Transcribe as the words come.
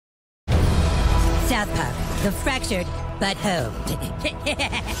Southpaw, the fractured but home.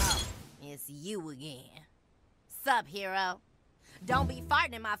 Oh, it's you again. Sup, hero? Don't be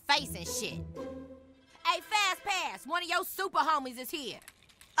farting in my face and shit. Hey, Fast Pass, one of your super homies is here.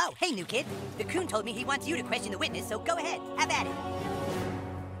 Oh, hey, new kid. The coon told me he wants you to question the witness, so go ahead. Have at it.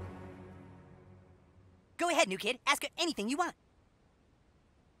 Go ahead, new kid. Ask her anything you want.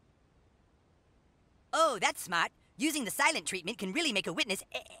 Oh, that's smart. Using the silent treatment can really make a witness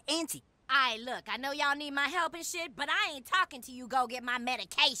antsy. Aye, look, I know y'all need my help and shit, but I ain't talking to you go get my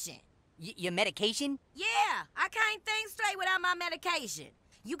medication. Your medication? Yeah, I can't think straight without my medication.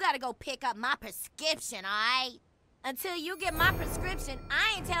 You gotta go pick up my prescription, alright? Until you get my prescription,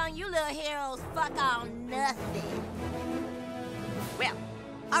 I ain't telling you little heroes fuck on nothing. Well,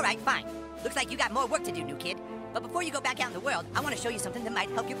 alright, fine. Looks like you got more work to do, new kid. But before you go back out in the world, I want to show you something that might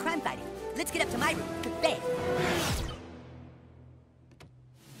help your crime fighting. Let's get up to my room. Bed.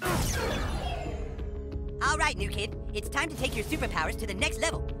 Alright, new kid. It's time to take your superpowers to the next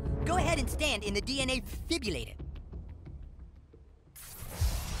level. Go ahead and stand in the DNA defibrillator.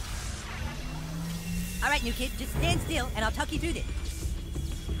 Alright, new kid, just stand still and I'll talk you through this.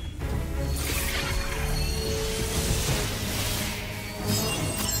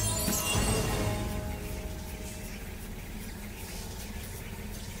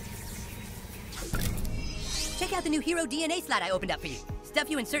 Check out the new hero DNA slot I opened up for you. Stuff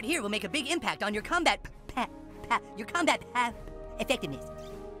you insert here will make a big impact on your combat effectiveness.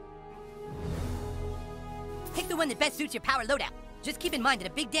 Pick the one that best suits your power loadout. Just keep in mind that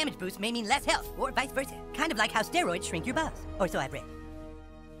a big damage boost may mean less health, or vice versa. Kind of like how steroids shrink your balls. Or so I've read.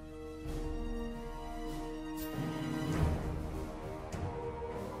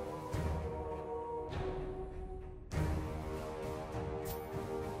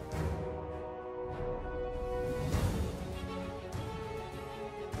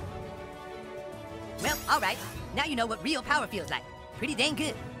 Well, alright. Now you know what real power feels like. Pretty dang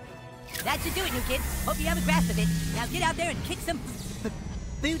good. That should do it, new kid. Hope you have a grasp of it. Now get out there and kick some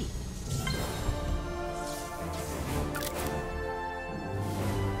booty.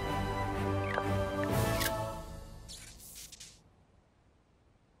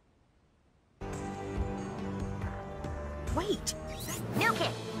 Wait. New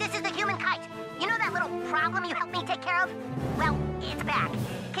kid, this is the human kite. You know that little problem you helped me take care of? Well, it's back.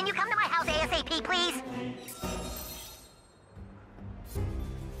 Can you come to my house ASAP, please?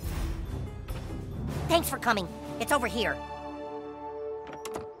 Thanks for coming. It's over here.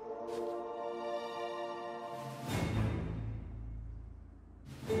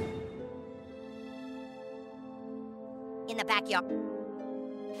 In the backyard.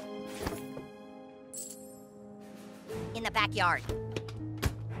 In the backyard.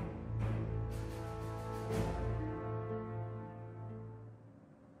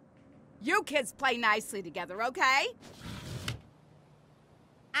 You kids play nicely together, okay?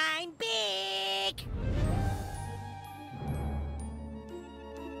 I'm big!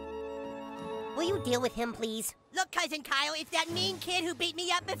 Will you deal with him, please? Look, Cousin Kyle, it's that mean kid who beat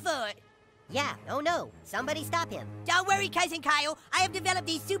me up before. Yeah, oh no. Somebody stop him. Don't worry, Cousin Kyle. I have developed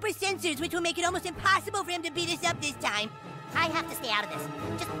these super sensors which will make it almost impossible for him to beat us up this time. I have to stay out of this.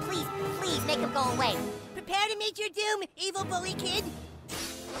 Just please, please make him go away. Prepare to meet your doom, evil bully kid.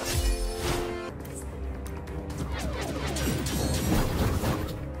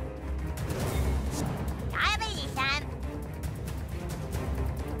 Diabetes time.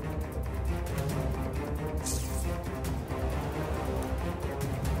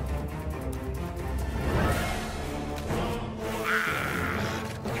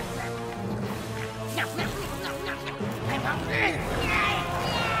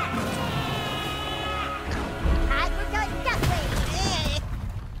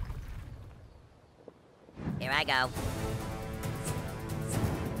 Here I go.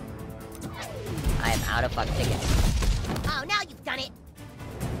 I am out of fuck ticket. Oh, now you've done it.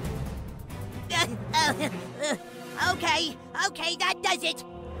 Okay, that does it.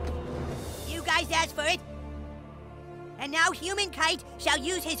 You guys asked for it. And now human kite shall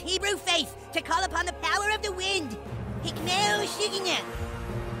use his Hebrew faith to call upon the power of the wind. Hikmeo Shigina.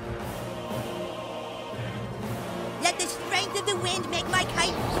 Let the strength of the wind make my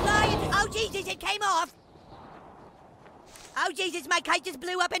kite fly. Oh, Jesus, it came off. Oh, Jesus, my kite just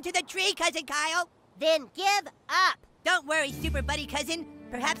blew up into the tree, Cousin Kyle. Then give up. Don't worry, super buddy cousin.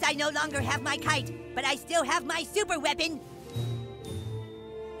 Perhaps I no longer have my kite, but I still have my super weapon.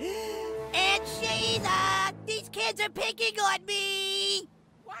 Aunt Sheila! These kids are picking on me!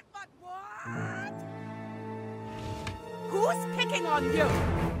 What? Who's picking on you?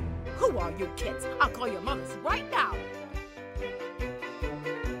 Who are you kids? I'll call your mothers right now.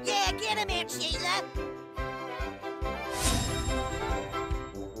 Yeah, get him, Aunt Sheila!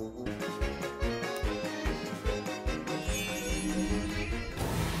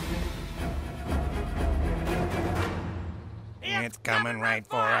 coming right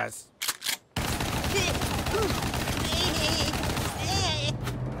for us.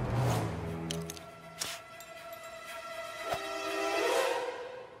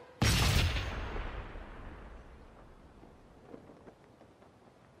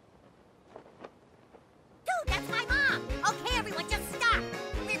 That's my mom! Okay, everyone, just stop!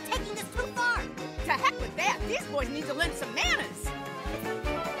 We're taking this too far! To heck with that! These boys need to learn some manners!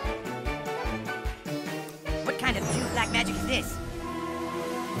 What kind of true black magic is this?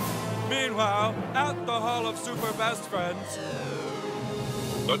 Meanwhile, at the Hall of Super Best Friends.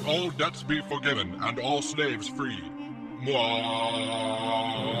 Let all debts be forgiven and all slaves free.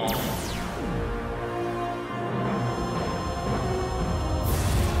 Mwah.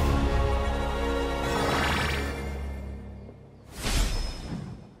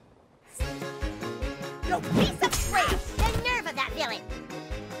 You piece of trash! The nerve of that villain!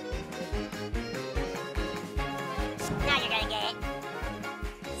 Now you're gonna get it.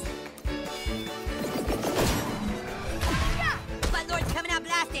 Blood Lord's coming out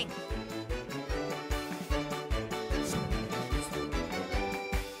blasting.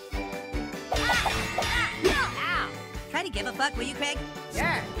 Ow! Try to give a fuck, will you, Craig?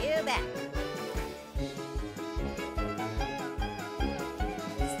 Sure, you bet.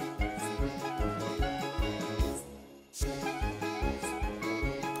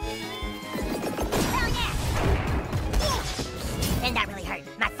 Hell yeah! And that really hurt.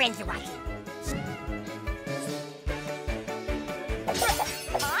 My friends are watching.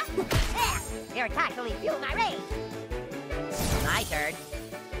 Huh? Yeah, your attack only fueled my rage. My turn.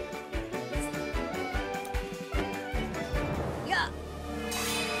 Yeah.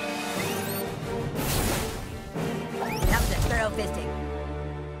 That was a thorough fisting.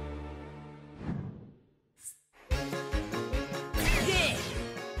 Yeah.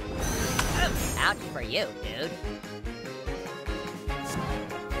 Ouch for you, dude.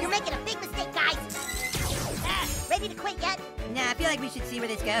 You're making a big mistake, guys. Ready to quit yet? Nah, I feel like we should see where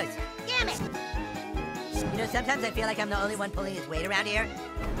this goes. Damn it! You know, sometimes I feel like I'm the only one pulling his weight around here.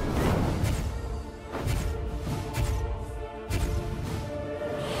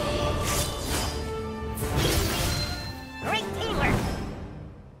 Great teamwork!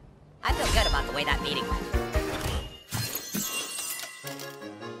 I feel good about the way that meeting went.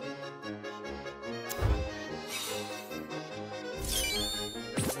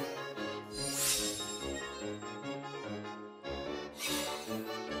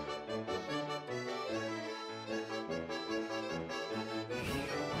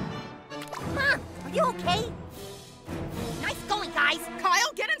 Mom, are you okay? Nice going, guys.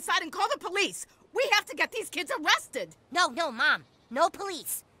 Kyle, get inside and call the police! We have to get these kids arrested! No, Mom. No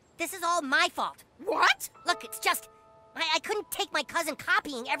police. This is all my fault. What? Look, it's just... I couldn't take my cousin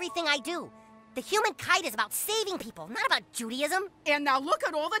copying everything I do. The human kite is about saving people, not about Judaism. And now look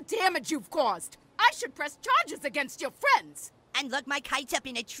at all the damage you've caused! I should press charges against your friends! And look, my kite's up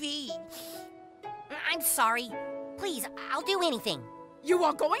in a tree. I'm sorry. Please, I'll do anything. You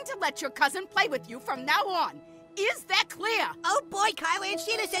are going to let your cousin play with you from now on. Is that clear? Oh boy, Kyle, Aunt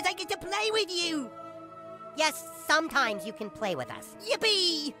Sheila says I get to play with you. Yes, sometimes you can play with us.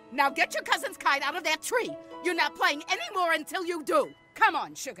 Yippee! Now get your cousin's kite out of that tree. You're not playing anymore until you do. Come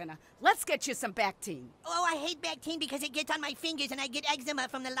on, Sugarna. Let's get you some Bactine. Oh, I hate Bactine because it gets on my fingers and I get eczema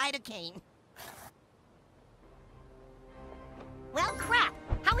from the lidocaine. Well, crap.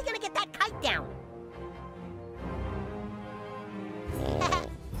 How are we gonna get that kite down?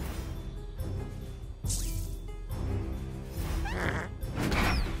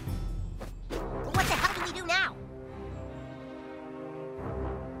 What the hell do we do now?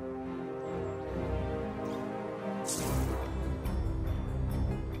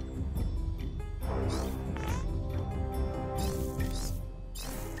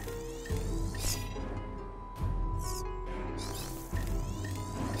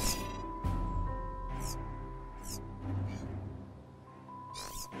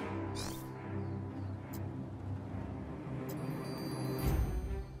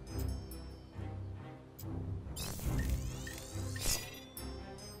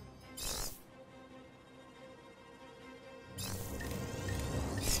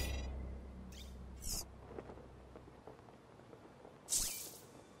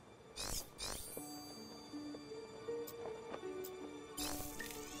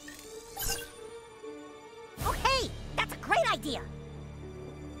 Idea.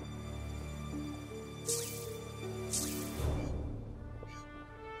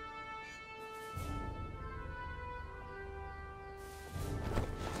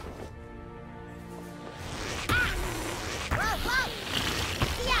 Whoa!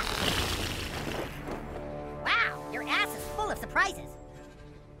 Wow, your ass is full of surprises.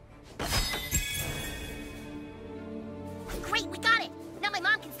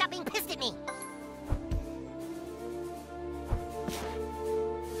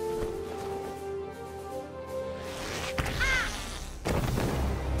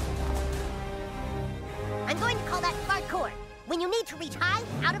 parkour. When you need to reach high,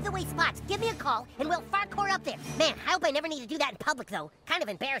 out-of-the-way spots, give me a call, and we'll parkour up there. Man, I hope I never need to do that in public, though. Kind of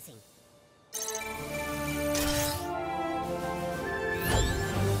embarrassing.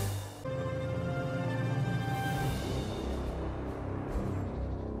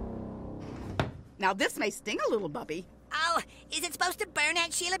 Now this may sting a little, Bubby. Oh, is it supposed to burn,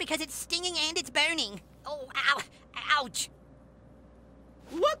 Aunt Sheila, because it's stinging and it's burning? Oh, ow, ouch.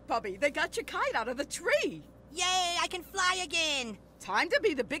 Look, Bubby, they got your kite out of the tree. Yay, I can fly again. Time to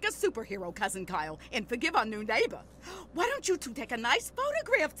be the biggest superhero, Cousin Kyle, and forgive our new neighbor. Why don't you two take a nice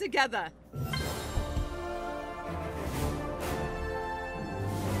photograph together?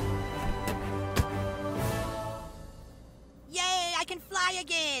 Yay, I can fly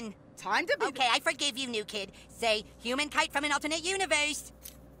again. Time to be Okay, I forgive you, new kid. Say, human kite from an alternate universe.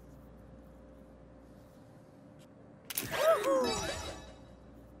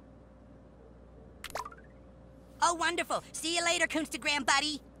 Oh, wonderful. See you later, Coonstagram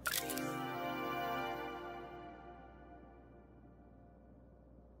buddy.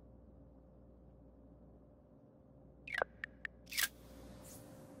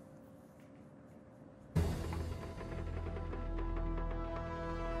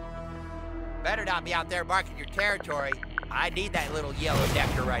 Better not be out there marking your territory. I need that little yellow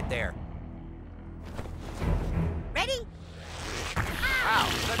nectar right there. Ready? Wow,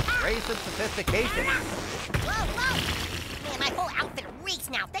 such grace and sophistication. Whoa, whoa! Man, my whole outfit reeks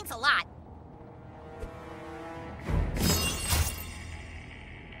now. Thanks a lot.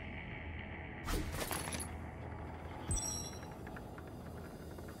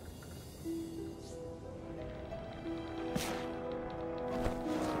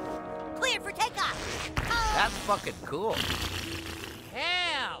 Cleared for takeoff. That's fucking cool.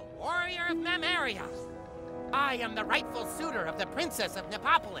 Hail, warrior of Memoria! I am the rightful suitor of the Princess of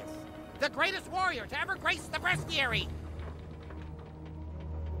Nepopolis, the greatest warrior to ever grace the bestiary.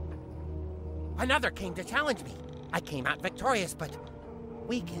 Another came to challenge me. I came out victorious, but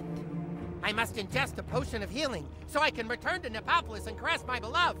weakened. I must ingest a potion of healing so I can return to Nepopolis and caress my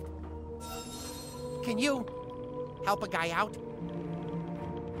beloved. Can you help a guy out?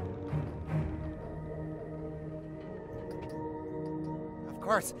 Of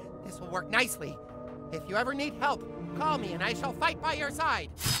course, this will work nicely. If you ever need help, call me and I shall fight by your side.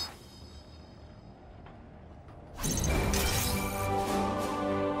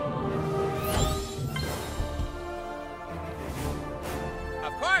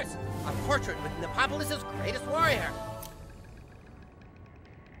 Of course, a portrait with Nepopolis' greatest warrior.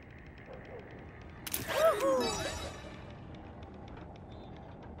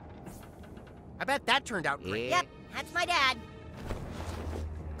 I bet that turned out great. Yep, that's my dad.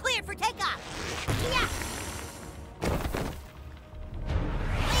 Cleared for takeoff. Yeah. Later.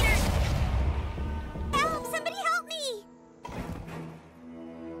 Help! Somebody help me!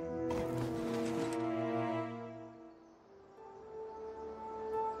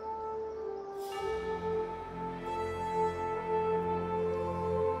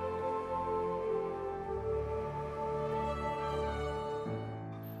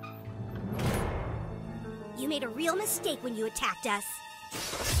 You made a real mistake when you attacked us.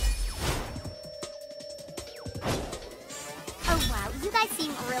 Oh wow, you guys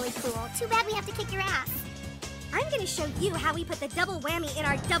seem really cool. Too bad we have to kick your ass. I'm gonna show you how we put the double whammy in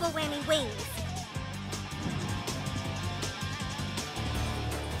our double whammy wings.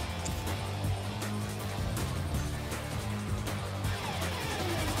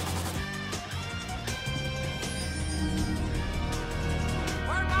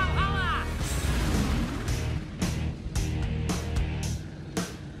 For Valhalla!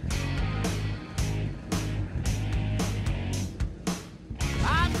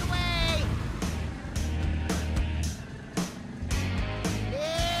 On the way!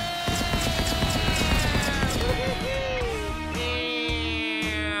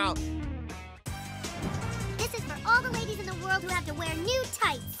 Yeah! This is for all the ladies in the world who have to wear new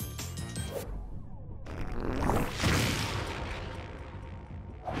tights.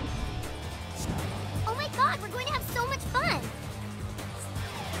 Oh my god, we're going to have so much fun!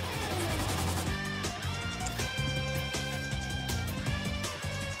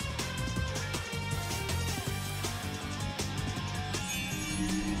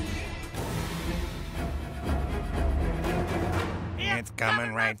 It's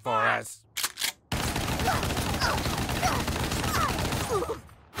coming right for us.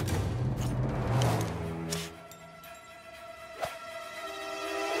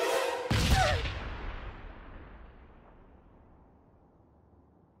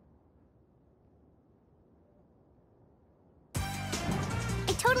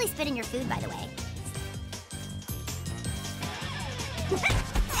 I totally spit in your food, by the way.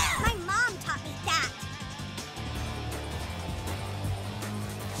 My mom taught me that.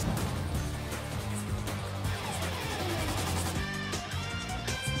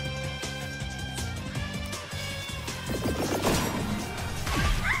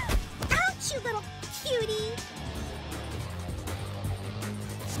 Ouch, you little cutie.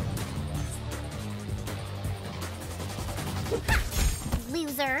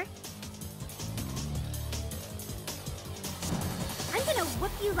 Loser. I'm gonna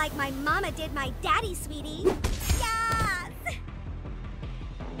whoop you like my mama did my daddy, sweetie. Yes!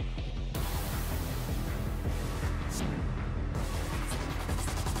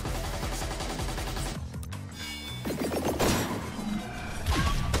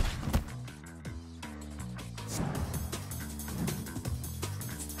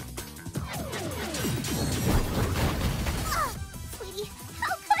 Oh, sweetie,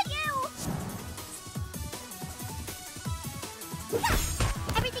 how could you?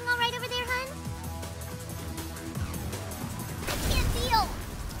 Everything all right over there, hun? I can't deal.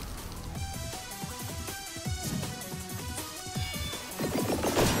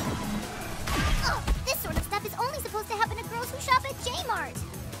 Oh, this sort of stuff is only supposed to happen to girls who shop at J-Mart.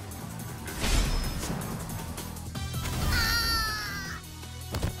 Ah!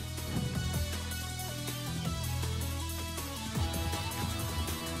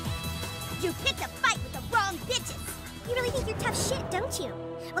 You picked a fight with the wrong bitches. You really think you're tough shit, don't you?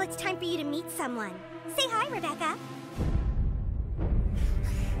 Well, it's time for you to meet someone. Say hi, Rebecca.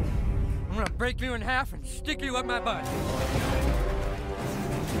 I'm gonna break you in half and stick you up my butt.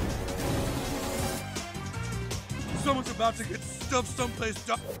 Someone's about to get stuffed someplace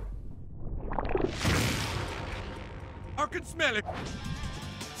dark. I can smell it.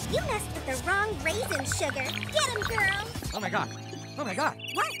 You messed with the wrong raisin, sugar. Get him, girl. Oh my god. Oh my god.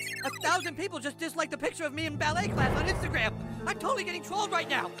 What? 1,000 people just disliked the picture of me in ballet class on Instagram. I'm totally getting trolled right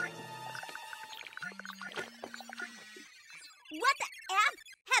now. What the F?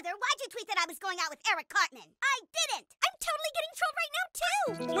 Heather, why'd you tweet that I was going out with Eric Cartman? I didn't! I'm totally getting trolled right now,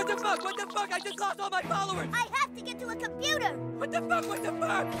 too! What the fuck? What the fuck? I just lost all my followers! I have to get to a computer! What the fuck? What the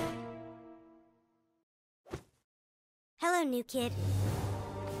fuck? Hello, new kid.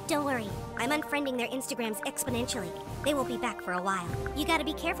 Don't worry, I'm unfriending their Instagrams exponentially. They won't be back for a while. You gotta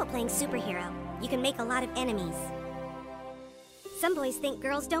be careful playing superhero. You can make a lot of enemies. Some boys think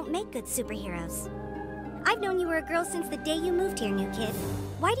girls don't make good superheroes. I've known you were a girl since the day you moved here, new kid.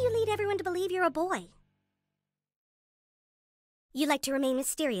 Why do you lead everyone to believe you're a boy? You like to remain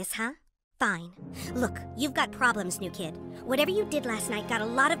mysterious, huh? Fine. Look, you've got problems, new kid. Whatever you did last night got a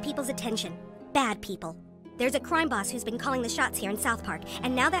lot of people's attention. Bad people. There's a crime boss who's been calling the shots here in South Park,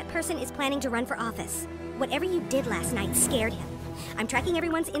 and now that person is planning to run for office. Whatever you did last night scared him. I'm tracking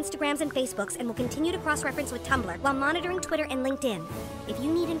everyone's Instagrams and Facebooks and will continue to cross-reference with Tumblr while monitoring Twitter and LinkedIn. If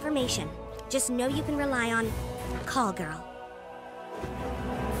you need information, just know you can rely on Call Girl.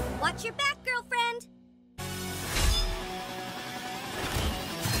 Watch your back, girlfriend!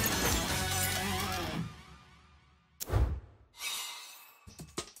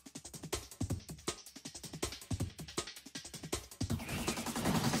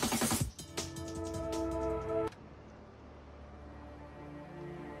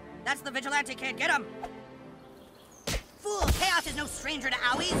 That's the vigilante kid, get him! Fool, Chaos is no stranger to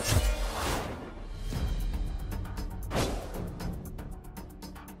owies!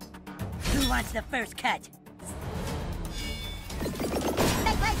 Who wants the first cut?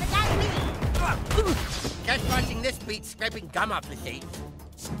 Just watching this beat scraping gum off the seat.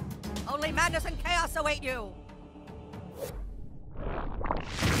 Only madness and chaos await you.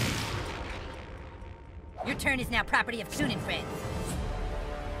 Your turn is now property of Toon and Friends.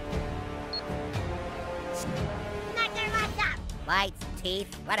 Knock their lights out. Lights,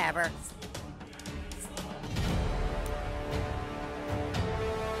 teeth, whatever.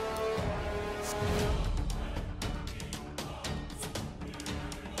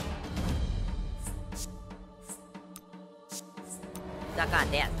 Suck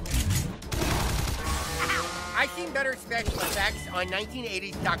on this. I've seen better special effects on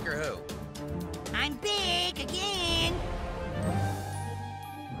 1980s Doctor Who. I'm big again!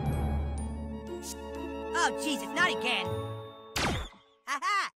 Oh, Jesus, not again!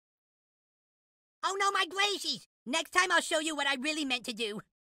 Ha-ha! Oh no, my glacies! Next time I'll show you what I really meant to do.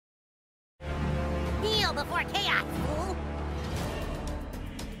 Kneel before chaos, fool.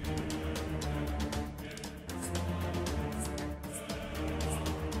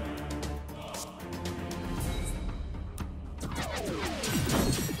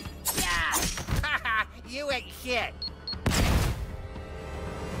 You ain't shit.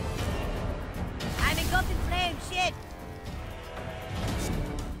 I'm engulfed in flame, shit!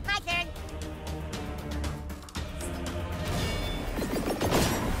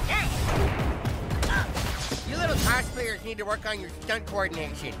 warriors need to work on your stunt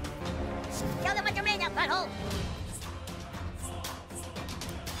coordination. Tell them what you're made of, butthole.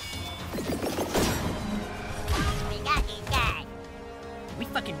 We got these guys. We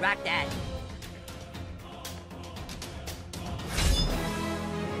fucking rocked that.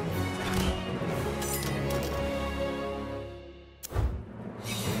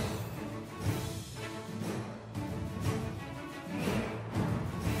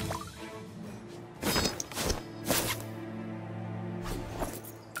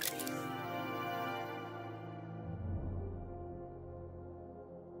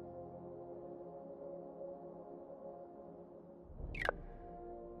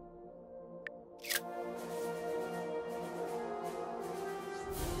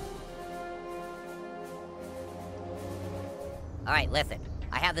 Alright, listen.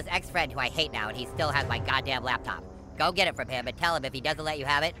 I have this ex-friend who I hate now, and he still has my goddamn laptop. Go get it from him and tell him if he doesn't let you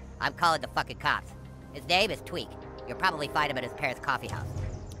have it, I'm calling the fucking cops. His name is Tweak. You'll probably find him at his parents' coffee house.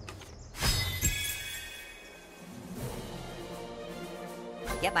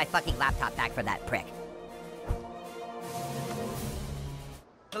 Get my fucking laptop back from that prick.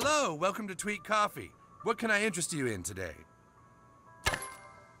 Hello, welcome to Tweak Coffee. What can I interest you in today?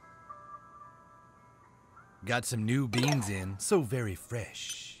 Got some new beans in, so very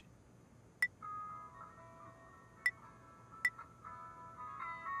fresh.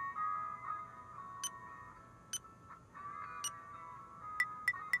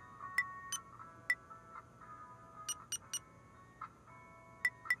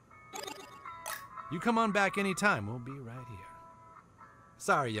 You come on back anytime, we'll be right here.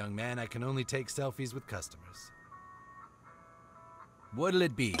 Sorry, young man, I can only take selfies with customers. What'll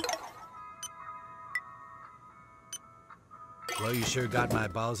it be? Well, you sure got my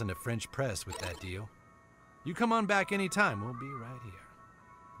balls in the French press with that deal. You come on back anytime, we'll be right here.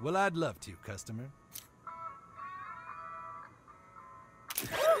 Well, I'd love to, customer.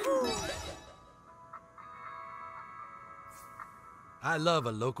 I love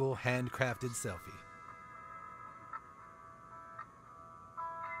a local, handcrafted selfie.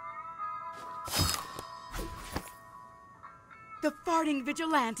 The farting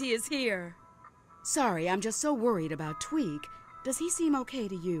vigilante is here. Sorry, I'm just so worried about Tweak. Does he seem okay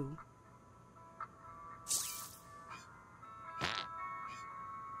to you?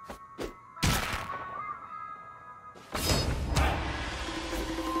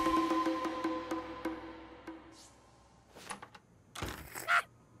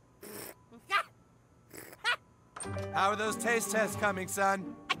 How are those taste tests coming,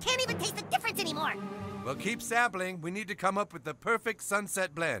 son? I can't even taste the difference anymore. Well, keep sampling. We need to come up with the perfect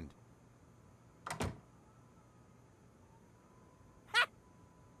sunset blend.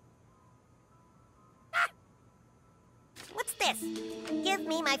 What's this? Give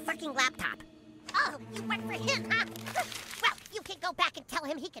me my fucking laptop. Oh, you work for him, huh? Well, you can go back and tell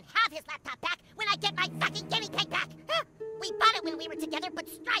him he can have his laptop back when I get my fucking guinea pig back. We bought it when we were together, but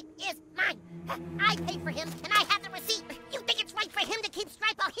Stripe is mine. I paid for him, and I have the receipt. You think it's right for him to keep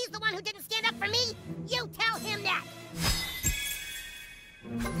Stripe while he's the one who didn't stand up for me? You tell him that.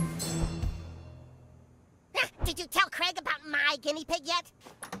 Did you tell Craig about my guinea pig yet?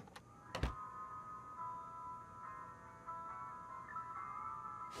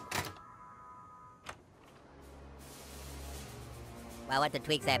 Well, what did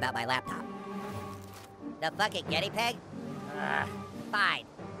Tweak say about my laptop? The fucking guinea pig? Ugh, fine.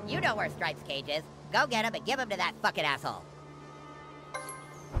 You know where Stripe's cage is. Go get him and give him to that fucking asshole.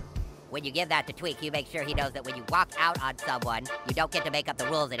 When you give that to Tweak, you make sure he knows that when you walk out on someone, you don't get to make up the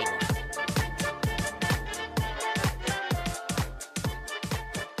rules anymore.